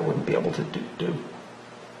on that, I wouldn't be able to do.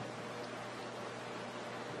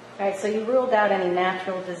 All right, so you ruled out any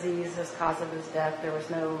natural disease as cause of his death. There was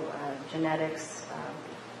no genetics,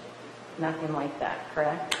 nothing like that,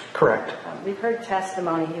 correct? Correct. We've heard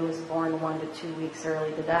testimony he was born 1 to 2 weeks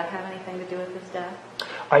early. Did that have anything to do with his death?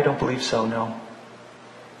 I don't believe so, no.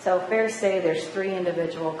 So fair to say there's 3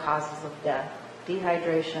 individual causes of death: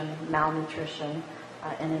 dehydration, malnutrition,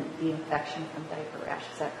 and the infection from diaper rash.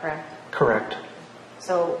 Is that correct? Correct.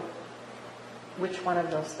 So which one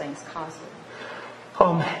of those things caused it?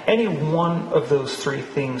 Any one of those 3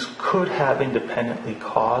 things could have independently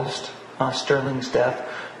caused Sterling's death,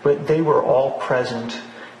 but they were all present,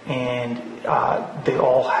 and they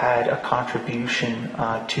all had a contribution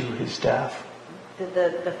to his death. Did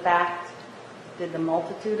the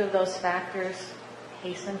multitude of those factors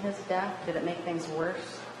hasten his death? Did it make things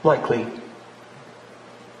worse? Likely.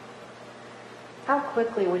 How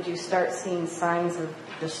quickly would you start seeing signs of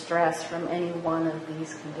distress from any one of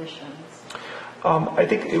these conditions? I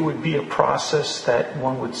think it would be a process that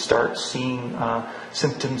one would start seeing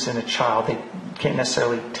symptoms in a child. They can't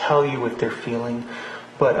necessarily tell you what they're feeling,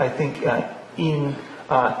 but I think in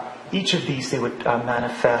each of these they would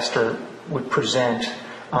manifest or would present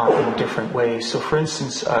in different ways. So for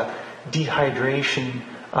instance, dehydration,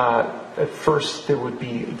 at first there would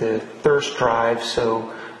be the thirst drive,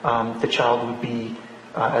 so the child would be,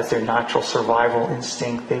 as their natural survival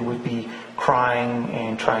instinct, they would be crying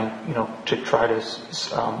and trying, to try to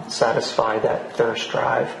satisfy that thirst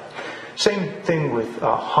drive. Same thing with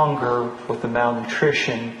hunger, with the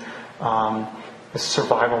malnutrition. The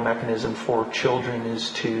survival mechanism for children is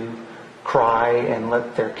to cry and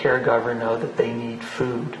let their caregiver know that they need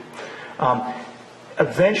food.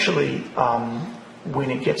 Eventually, when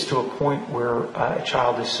it gets to a point where a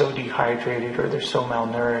child is so dehydrated or they're so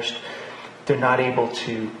malnourished, they're not able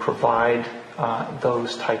to provide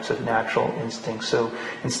those types of natural instincts. So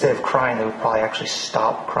instead of crying, they would probably actually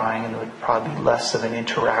stop crying, and there would probably be less of an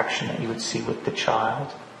interaction that you would see with the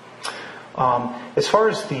child. As far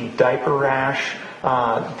as the diaper rash,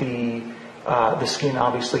 the skin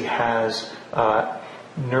obviously has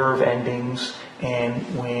nerve endings, and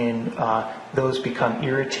when those become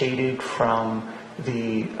irritated from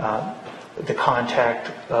the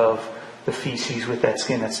contact of the feces with that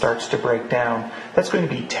skin, that starts to break down, that's going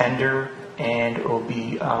to be tender, and it will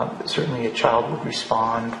be certainly a child would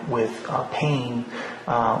respond with pain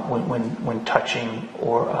when touching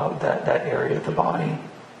or that area of the body.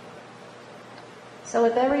 So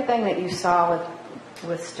with everything that you saw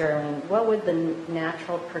with Sterling, what would the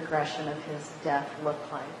natural progression of his death look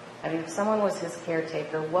like? I mean, if someone was his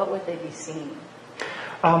caretaker, what would they be seeing?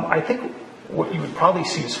 I think what you would probably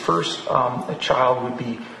see is first a child would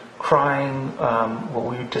be crying, what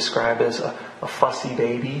we would describe as a fussy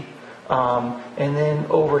baby. And then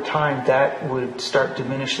over time that would start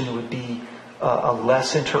diminishing. It would be a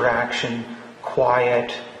less interaction,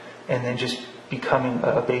 quiet, and then just becoming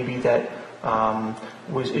a baby that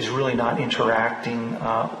is really not interacting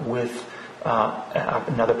with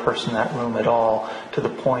another person in that room at all, to the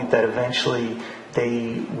point that eventually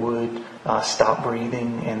they would stop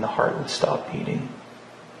breathing and the heart would stop beating.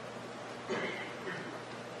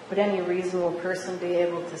 Would any reasonable person be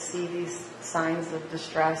able to see these signs of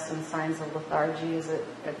distress and signs of lethargy as it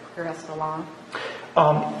progressed along?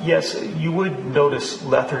 Yes, you would notice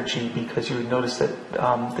lethargy, because you would notice that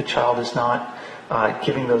the child is not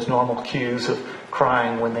giving those normal cues of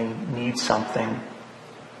crying when they need something.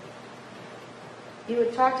 You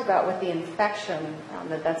had talked about with the infection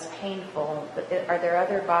that's painful, but are there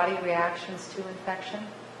other body reactions to infection?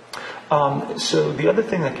 So the other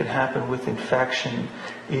thing that can happen with infection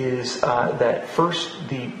is that first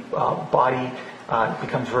the body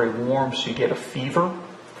becomes very warm, so you get a fever.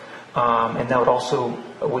 And that would also,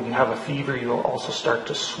 when you have a fever, you'll also start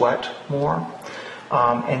to sweat more.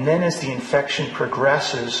 And then as the infection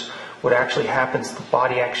progresses, what actually happens, the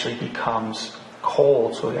body actually becomes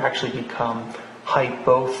cold, so it actually become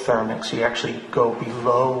hypothermic, so you actually go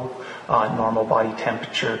below normal body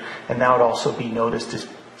temperature, and that would also be noticed as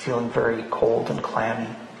feeling very cold and clammy.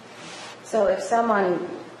 So if someone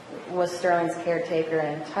was Sterling's caretaker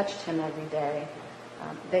and touched him every day,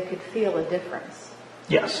 they could feel a difference.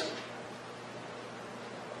 Yes.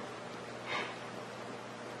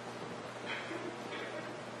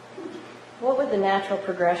 What would the natural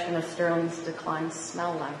progression of Sterling's decline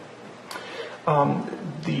smell like?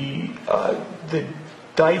 The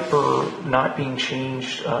diaper not being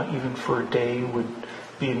changed even for a day would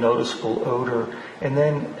be a noticeable odor. And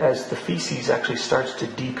then as the feces actually starts to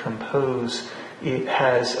decompose, it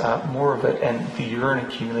has more of it, and the urine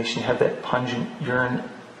accumulation, you have that pungent urine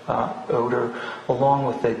odor along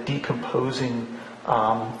with the decomposing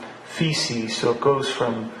feces. So it goes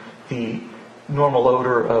from the normal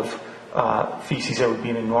odor of feces that would be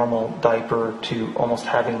in a normal diaper to almost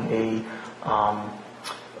having a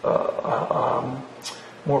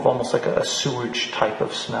more of almost like a sewage type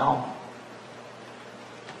of smell.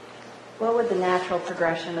 What would the natural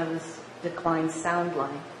progression of this decline sound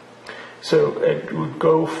like? So it would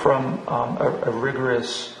go from a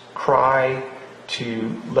rigorous cry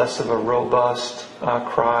to less of a robust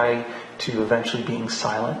cry to eventually being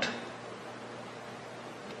silent.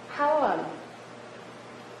 How,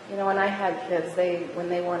 when I had kids, when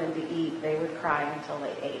they wanted to eat, they would cry until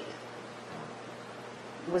they ate.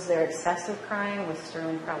 Was there excessive crying? Was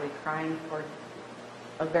Sterling probably crying for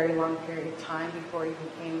a very long period of time before he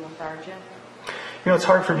became lethargic? It's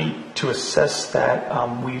hard for me to assess that.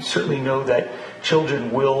 We certainly know that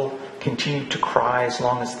children will continue to cry as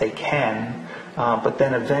long as they can, but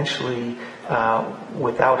then eventually,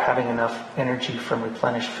 without having enough energy from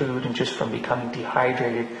replenished food and just from becoming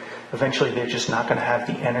dehydrated, eventually they're just not going to have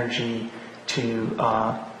the energy to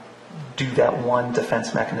do that one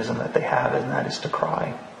defense mechanism that they have, and that is to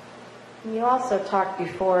cry. You also talked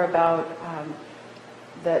before about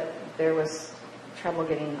that there was trouble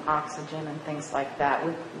getting oxygen and things like that.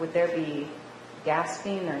 Would there be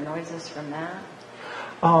gasping or noises from that?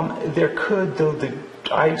 There could, though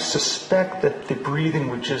I suspect that the breathing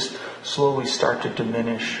would just slowly start to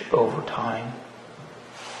diminish over time.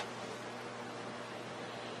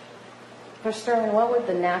 For Sterling, what would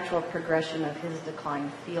the natural progression of his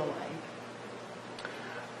decline feel like?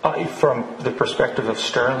 From the perspective of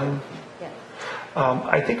Sterling? Yes.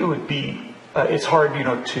 I think it would be, it's hard,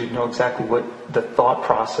 to know exactly what the thought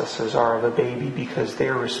processes are of a baby, because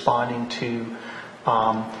they're responding to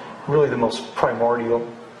really the most primordial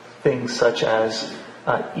things such as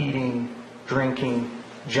eating, drinking,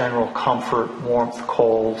 general comfort, warmth,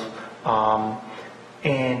 cold,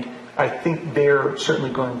 and I think they're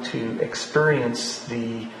certainly going to experience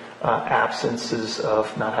the absences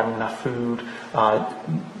of not having enough food,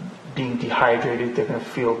 being dehydrated. They're going to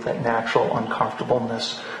feel that natural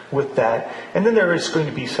uncomfortableness with that. And then there is going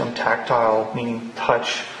to be some tactile, meaning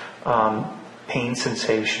touch, pain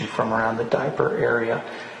sensation from around the diaper area.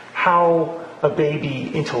 How a baby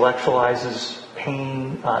intellectualizes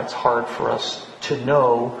pain, it's hard for us to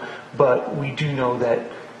know, but we do know that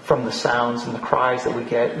from the sounds and the cries that we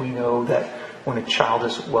get, we know that when a child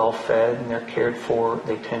is well fed and they're cared for,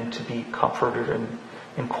 they tend to be comforted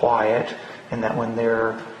and quiet, and that when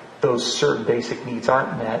those certain basic needs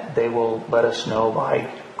aren't met, they will let us know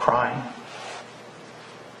by crying.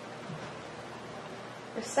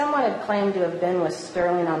 If someone had claimed to have been with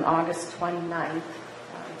Sterling on August 29th,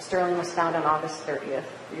 Sterling was found on August 30th.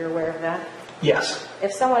 You're aware of that? Yes.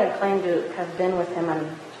 If someone had claimed to have been with him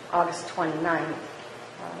on August 29th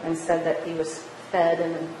and said that he was fed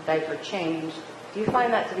and a diaper changed, do you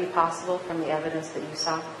find that to be possible from the evidence that you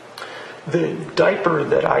saw? The diaper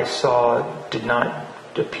that I saw did not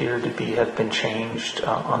appear to have been changed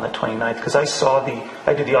on the 29th, because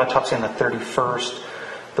I did the autopsy on the 31st.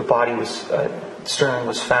 The body Sterling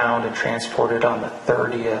was found and transported on the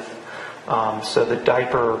 30th. So the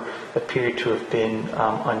diaper appeared to have been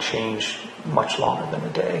unchanged much longer than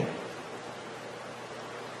a day.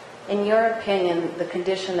 In your opinion, the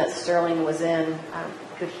condition that Sterling was in,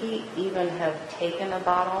 could he even have taken a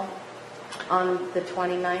bottle on the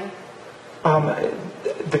 29th?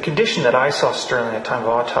 The condition that I saw Sterling at the time of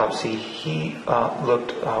autopsy, he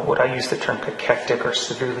looked what I use the term cachectic or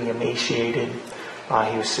severely emaciated.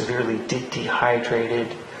 He was severely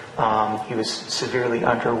dehydrated. He was severely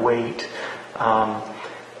underweight.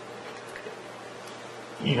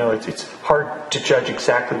 It's hard to judge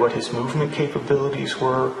exactly what his movement capabilities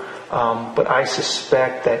were, but I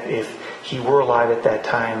suspect that if he were alive at that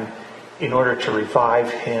time, in order to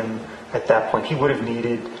revive him at that point, he would have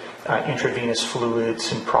needed intravenous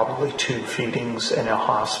fluids and probably tube feedings in a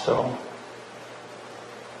hospital.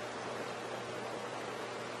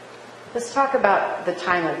 Let's talk about the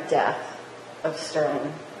time of death of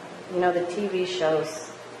Sterling. The TV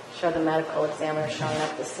shows show the medical examiner showing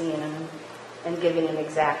up at the scene and giving an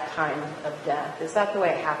exact time of death. Is that the way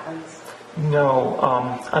it happens? No,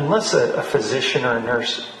 unless a physician or a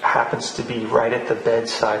nurse happens to be right at the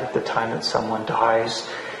bedside at the time that someone dies,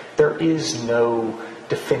 there is no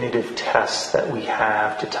definitive test that we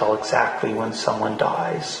have to tell exactly when someone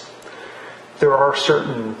dies. There are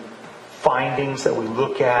certain findings that we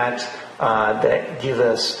look at that give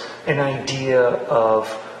us an idea of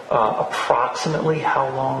approximately how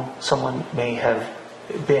long someone may have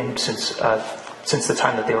been since the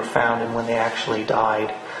time that they were found and when they actually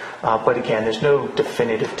died. But again, there's no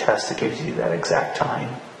definitive test that gives you that exact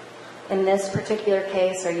time. In this particular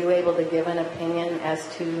case, are you able to give an opinion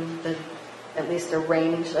as to at least a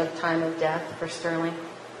range of time of death for Sterling?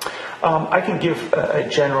 I can give a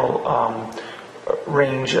general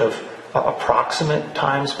range of approximate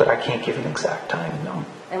times, but I can't give an exact time, no.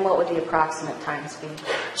 And what would the approximate times be?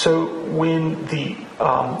 So when the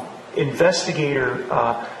investigator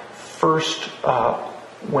first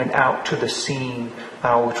went out to the scene,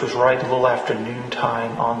 which was right a little after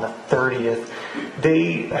noontime on the 30th,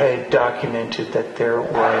 they had documented that there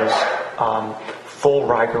was full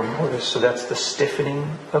rigor mortis, so that's the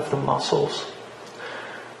stiffening of the muscles.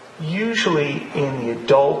 Usually in the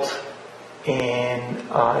adult and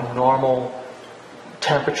normal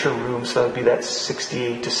temperature room, so that would be that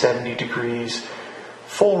 68 to 70 degrees,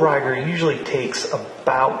 full rigor usually takes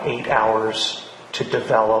about 8 hours to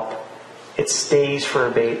develop. It stays for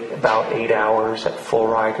about 8 hours at full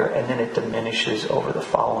rigor, and then it diminishes over the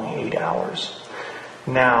following 8 hours.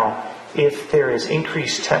 Now, if there is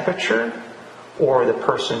increased temperature or the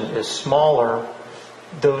person is smaller,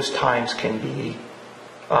 those times can be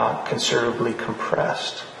considerably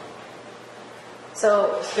compressed.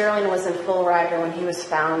 So Sterling was in full rigor when he was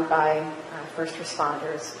found by first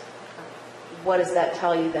responders. What does that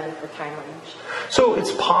tell you then for time range? So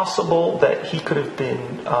it's possible that he could have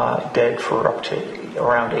been dead for up to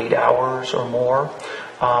around 8 hours or more,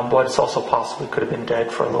 but it's also possible he could have been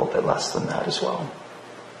dead for a little bit less than that as well.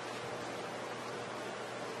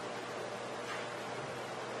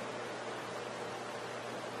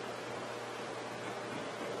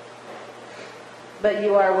 But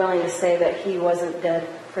you are willing to say that he wasn't dead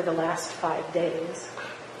for the last 5 days?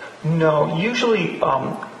 No, usually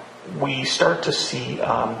we start to see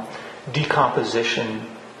decomposition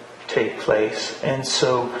take place. And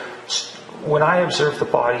so when I observed the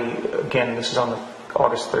body, again, this is on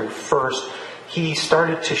August 31st, he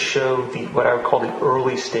started to show what I would call the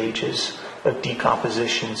early stages of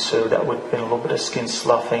decomposition. So that would have been a little bit of skin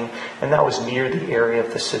sloughing, and that was near the area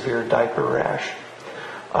of the severe diaper rash.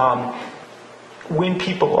 When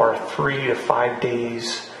people are 3 to 5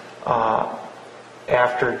 days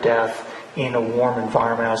after death in a warm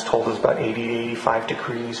environment, I was told it was about 80 to 85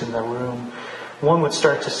 degrees in the room, one would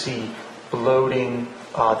start to see bloating,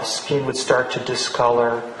 the skin would start to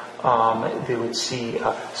discolor, they would see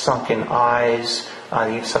sunken eyes,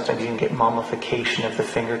 sometimes you can get mummification of the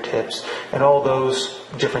fingertips, and all those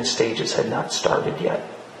different stages had not started yet.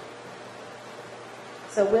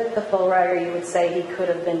 So with the full rigor, you would say he could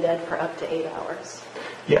have been dead for up to 8 hours?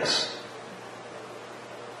 Yes.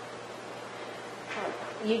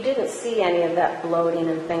 You didn't see any of that bloating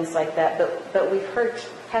and things like that, but we've heard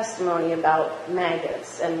testimony about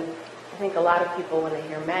maggots, and I think a lot of people, when they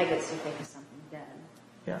hear maggots, you think of something dead.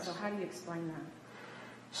 Yes. So how do you explain that?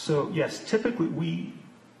 So yes, typically we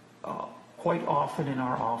quite often in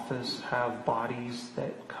our office have bodies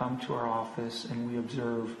that come to our office and we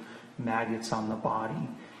observe maggots on the body,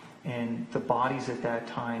 and the bodies at that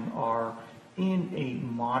time are in a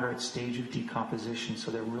moderate stage of decomposition, so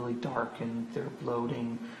they're really darkened, they're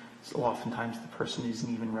bloating, so oftentimes the person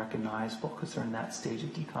isn't even recognizable because they're in that stage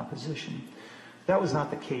of decomposition. That was not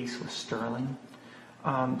the case with Sterling.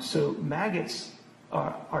 So maggots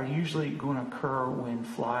are usually going to occur when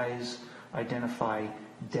flies identify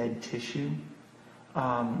dead tissue.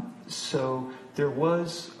 So there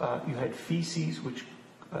was, you had feces, which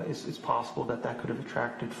it's possible that could have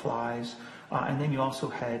attracted flies. And then you also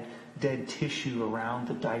had dead tissue around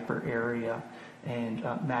the diaper area, and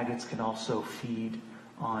maggots can also feed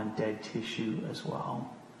on dead tissue as well.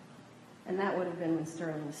 And that would have been when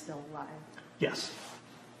Sterling was still alive. Yes.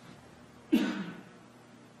 When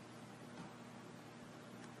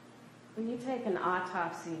you take an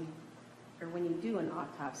autopsy, or when you do an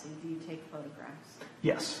autopsy, do you take photographs?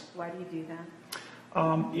 Yes. Why do you do that?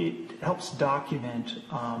 It helps document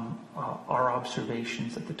our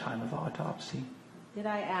observations at the time of autopsy. Did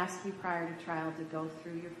I ask you prior to trial to go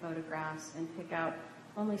through your photographs and pick out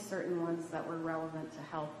only certain ones that were relevant to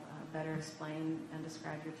help better explain and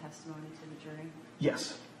describe your testimony to the jury?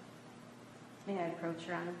 Yes. May I approach,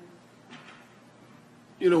 Your Honor?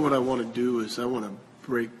 You know what I want to do is I want to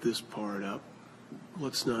break this part up.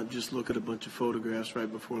 Let's not just look at a bunch of photographs right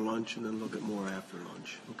before lunch and then look at more after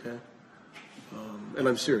lunch, okay? And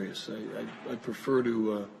I'm serious. I prefer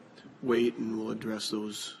to wait, and we'll address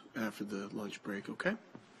those after the lunch break, okay?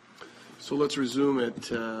 So let's resume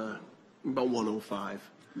at about 1:05.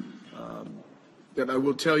 And I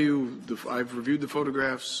will tell you, I've reviewed the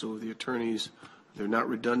photographs, so the attorneys, they're not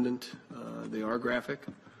redundant. They are graphic.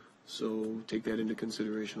 So take that into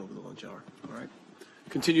consideration over the lunch hour, all right?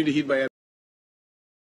 Continue to heed my